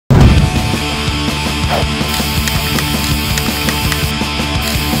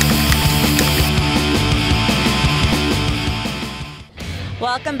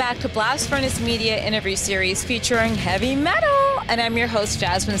Welcome back to Blast Furnace Media interview series featuring heavy metal. And I'm your host,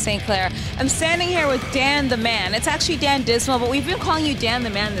 Jasmine St. Clair. I'm standing here with Dan the Man. It's actually Dan Dismal, but we've been calling you Dan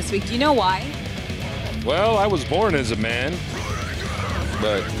the Man this week. Do you know why? Well, I was born as a man,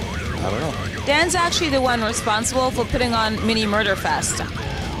 but I don't know. Dan's actually the one responsible for putting on mini-murderfest.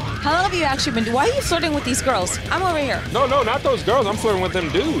 How long have you actually been? Why are you flirting with these girls? I'm over here. No, not those girls. I'm flirting with them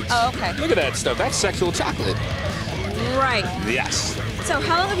dudes. Oh, okay. Look at that stuff. That's sexual chocolate. Right. Yes. So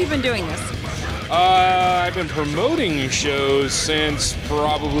how long have you been doing this? I've been promoting shows since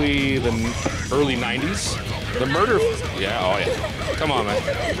probably the early 90s. The murder... Yeah, oh yeah. Come on,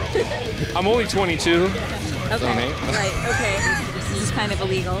 man. I'm only 22. Okay. Right, okay. This is kind of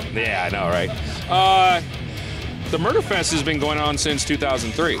illegal. Yeah, I know, right? The Murder Fest has been going on since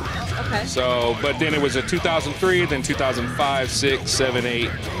 2003. Okay. So, but then it was a 2003, then 2005, 6, 7, 8,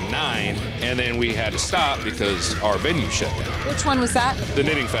 9, and then we had to stop because our venue shut down. Which one was that? The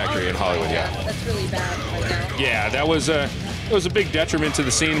Knitting Factory in Hollywood, yeah. That's really bad right now. Yeah, that was it was a big detriment to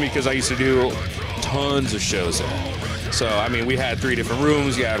the scene because I used to do tons of shows there. So, I mean, we had 3 different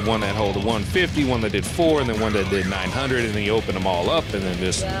rooms. You had one that held 150, one that did 4, and then one that did 900, and then you open them all up and then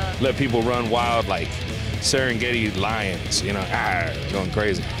just let people run wild like Serengeti lions, you know, going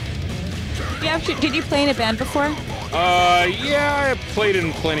crazy. Did you play in a band before? Yeah, I played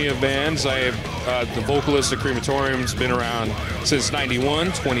in plenty of bands. I have the vocalist of Crematorium's been around since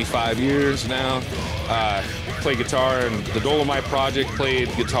 '91, 25 years now. Play guitar in the Dolomite Project,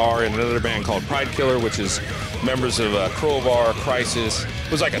 played guitar in another band called Pride Killer, which is members of Crowbar, Crisis.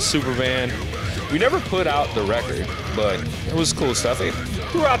 It was like a super band. We never put out the record, but it was cool stuff.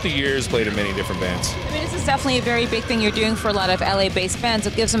 Throughout the years, played in many different bands. I mean, this is definitely a very big thing you're doing for a lot of LA-based bands.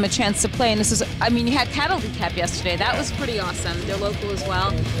 It gives them a chance to play. And this is, I mean, you had Cattle Decap yesterday. That was pretty awesome. They're local as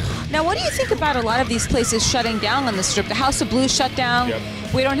well. Now, what do you think about a lot of these places shutting down on the Strip? The House of Blues shut down. Yep.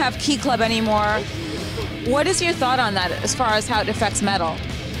 We don't have Key Club anymore. What is your thought on that as far as how it affects metal?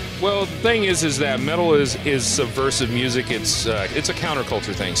 Well, the thing is that metal is subversive music. It's a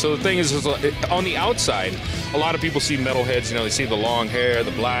counterculture thing. So the thing is on the outside, a lot of people see metalheads, you know, they see the long hair,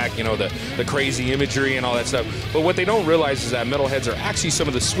 the black, you know, the crazy imagery and all that stuff. But what they don't realize is that metalheads are actually some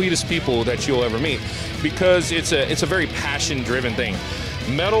of the sweetest people that you'll ever meet because it's a very passion-driven thing.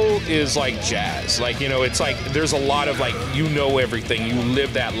 Metal is like jazz. Like, you know, it's like there's a lot of like, you know everything. You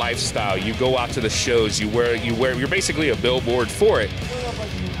live that lifestyle. You go out to the shows. You're basically a billboard for it.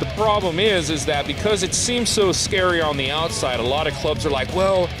 The problem is that because it seems so scary on the outside, a lot of clubs are like,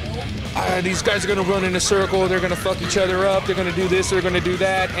 well, these guys are going to run in a circle, they're going to fuck each other up, they're going to do this, they're going to do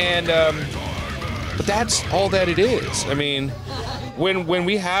that, and but that's all that it is. I mean, when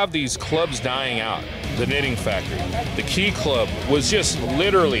we have these clubs dying out, the Knitting Factory, the Key Club was just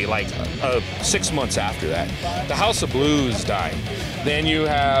literally like 6 months after that. The House of Blues died. Then you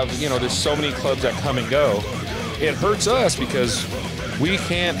have, you know, there's so many clubs that come and go. It hurts us because we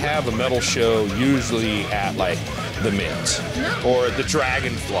can't have a metal show usually at like the Mint or the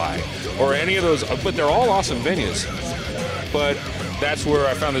Dragonfly or any of those, but they're all awesome venues. But that's where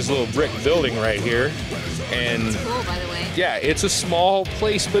I found this little brick building right here, and It's cool, by the way. yeah, it's a small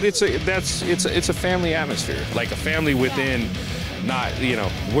place, but it's a family atmosphere, like a family within. Not, you know,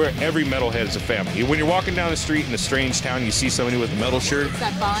 where every metalhead is a family. When you're walking down the street in a strange town, you see somebody with a metal shirt. It's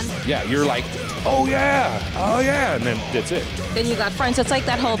that bond. Yeah, you're like, oh yeah, and then that's it. Then you got friends. It's like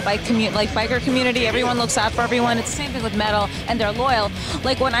that whole biker community. Everyone looks out for everyone. It's the same thing with metal, and they're loyal.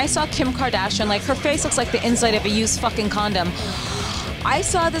 Like when I saw Kim Kardashian, like her face looks like the inside of a used fucking condom. I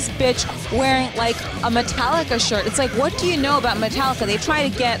saw this bitch wearing like a Metallica shirt. It's like, what do you know about Metallica? They try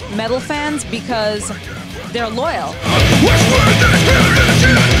to get metal fans because they're loyal.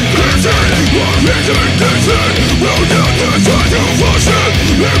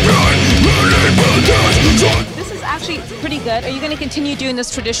 This is actually pretty good. Are you going to continue doing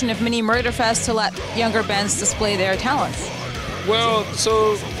this tradition of mini-murderfest to let younger bands display their talents? Well,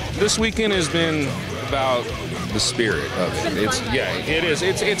 so this weekend has been about the spirit of it. It is.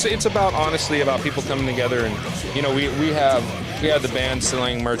 It's about, honestly, about people coming together, and you know, we have the band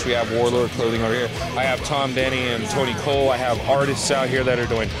selling merch. We have Warlord clothing over here. I have Tom Denny and Tony Cole. I have artists out here that are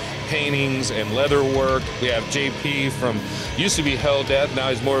doing paintings and leather work. We have JP from used to be Hell Death, now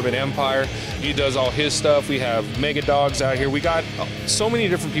he's more of an Empire. He does all his stuff. We have Mega Dogs out here. We got so many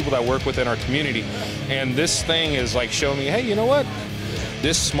different people that work within our community, and this thing is like showing me, hey, you know what?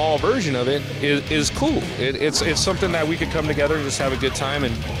 This small version of it is cool. It's something that we could come together and just have a good time,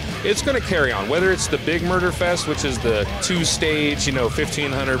 and it's going to carry on. Whether it's the big Murder Fest, which is the 2-stage, you know,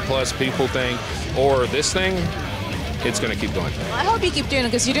 1,500 plus people thing, or this thing, it's going to keep going. I hope you keep doing it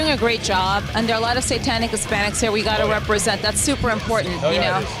because you're doing a great job, and there are a lot of satanic Hispanics here we got to represent. That's super important, you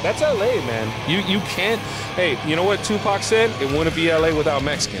know? That's LA, man. You can't. Hey, you know what Tupac said? It wouldn't be LA without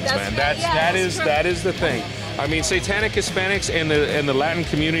Mexicans, man. That is the thing. I mean, satanic Hispanics and the Latin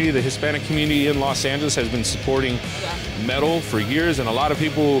community, the Hispanic community in Los Angeles has been supporting metal for years, and a lot of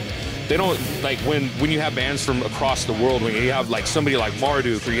people, they don't, like, when you have bands from across the world, when you have like somebody like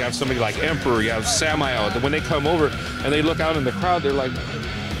Marduk, or you have somebody like Emperor, you have Samael, when they come over and they look out in the crowd, they're like,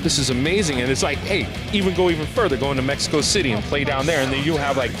 this is amazing. And it's like, hey, go even further, go into Mexico City and play down there, and then you'll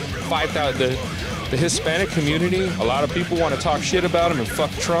have like 5,000, the Hispanic community, a lot of people want to talk shit about him and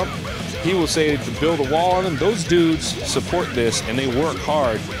fuck Trump. He will say to build a wall on them. Those dudes support this, and they work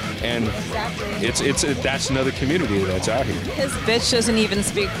hard, and that's another community that's out here. His bitch doesn't even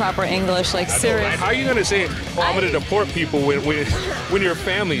speak proper English, like seriously. How are you gonna say, oh, I'm gonna deport people when your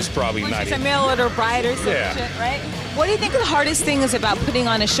family's probably not She's a even. mail order bride or some shit, right? What do you think the hardest thing is about putting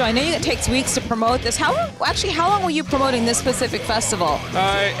on a show? I know it takes weeks to promote this. How long were you promoting this specific festival?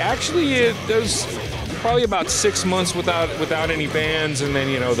 Actually, there's probably about 6 months without any bands, and then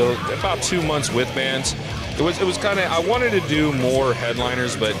about 2 months with bands. It was kind of, I wanted to do more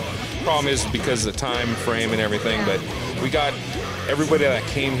headliners, but problem is because of the time frame and everything. But we got everybody that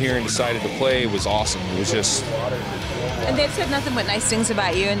came here and decided to play. It was awesome. It was just. And they've said nothing but nice things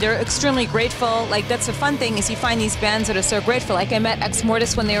about you, and they're extremely grateful. Like, that's the fun thing, is you find these bands that are so grateful. Like, I met Ex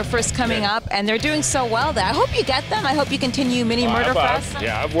Mortis when they were first coming up, and they're doing so well there. I hope you get them. I hope you continue mini-murderfest.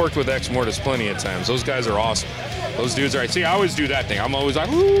 I've worked with Ex Mortis plenty of times. Those guys are awesome. Those dudes are. See, I always do that thing. I'm always like,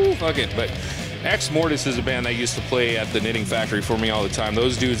 woo, fuck it. But Ex Mortis is a band that used to play at the Knitting Factory for me all the time.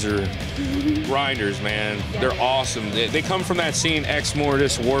 Those dudes are grinders, man. They're awesome. They come from that scene, Ex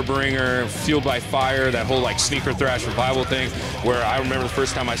Mortis, Warbringer, Fueled by Fire, that whole like sneaker thrash revival thing, where I remember the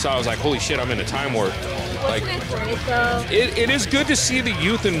first time I saw it, I was like, holy shit, I'm in a time warp. Like, it is good to see the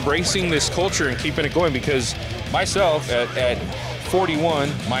youth embracing this culture and keeping it going, because myself at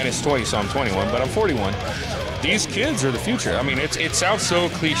 41, minus 20, so I'm 21, but I'm 41. These kids are the future. I mean, it sounds so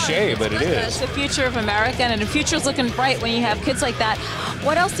cliche, but it is. It's the future of America, and the future's looking bright when you have kids like that.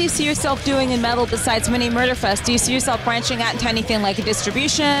 What else do you see yourself doing in metal besides Mini-Murderfest? Do you see yourself branching out into anything like a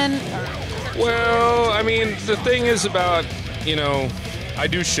distribution? Well, I mean, the thing is about, I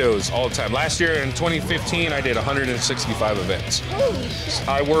do shows all the time. Last year in 2015, I did 165 events.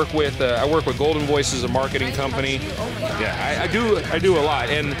 I work with Golden Voices, a marketing company. Yeah, I do a lot,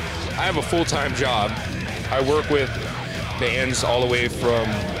 and I have a full-time job. I work with bands all the way from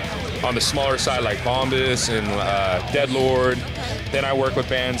on the smaller side like Bombus and Deadlord. Then I work with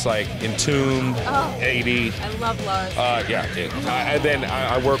bands like Entombed, 80. I love Lars. And then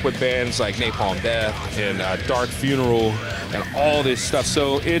I work with bands like Napalm Death and Dark Funeral and all this stuff.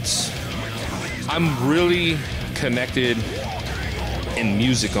 So I'm really connected in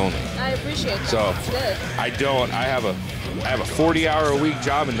music only. I appreciate that. So that's good. I have a 40-hour-a-week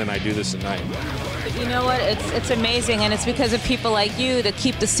job, and then I do this at night. But you know what? It's amazing, and it's because of people like you that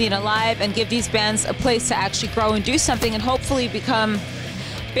keep the scene alive and give these bands a place to actually grow and do something and hopefully become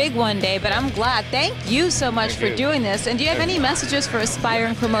big one day. But I'm glad. Thank you so much for doing this. And do you have any messages for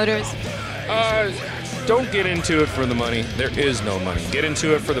aspiring promoters? Don't get into it for the money. There is no money. Get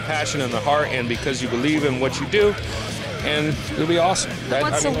into it for the passion and the heart, and because you believe in what you do, and it'll be awesome.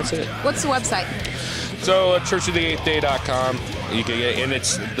 That's it. What's the website? So churchoftheeighthday.com. You can get, and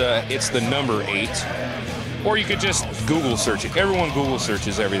it's the number 8, or you could just Google search it. Everyone Google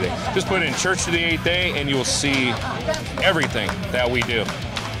searches everything. Just put in Church of the Eighth Day, and you'll see everything that we do.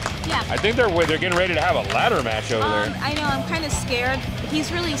 Yeah. I think they're getting ready to have a ladder match over there. I know. I'm kind of scared.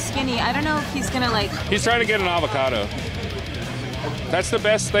 He's really skinny. I don't know if he's gonna like. He's trying to get an avocado. That's the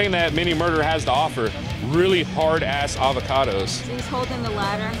best thing that Mini Murder has to offer. Really hard-ass avocados. He's holding the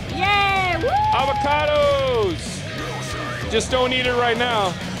ladder. Yay! Woo! Avocados! Just don't eat it right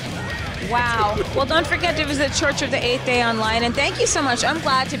now. Wow. Well, don't forget to visit Church of the Eighth Day online. And thank you so much. I'm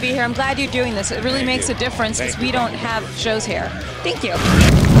glad to be here. I'm glad you're doing this. It really makes a difference because we don't have shows here. Thank you.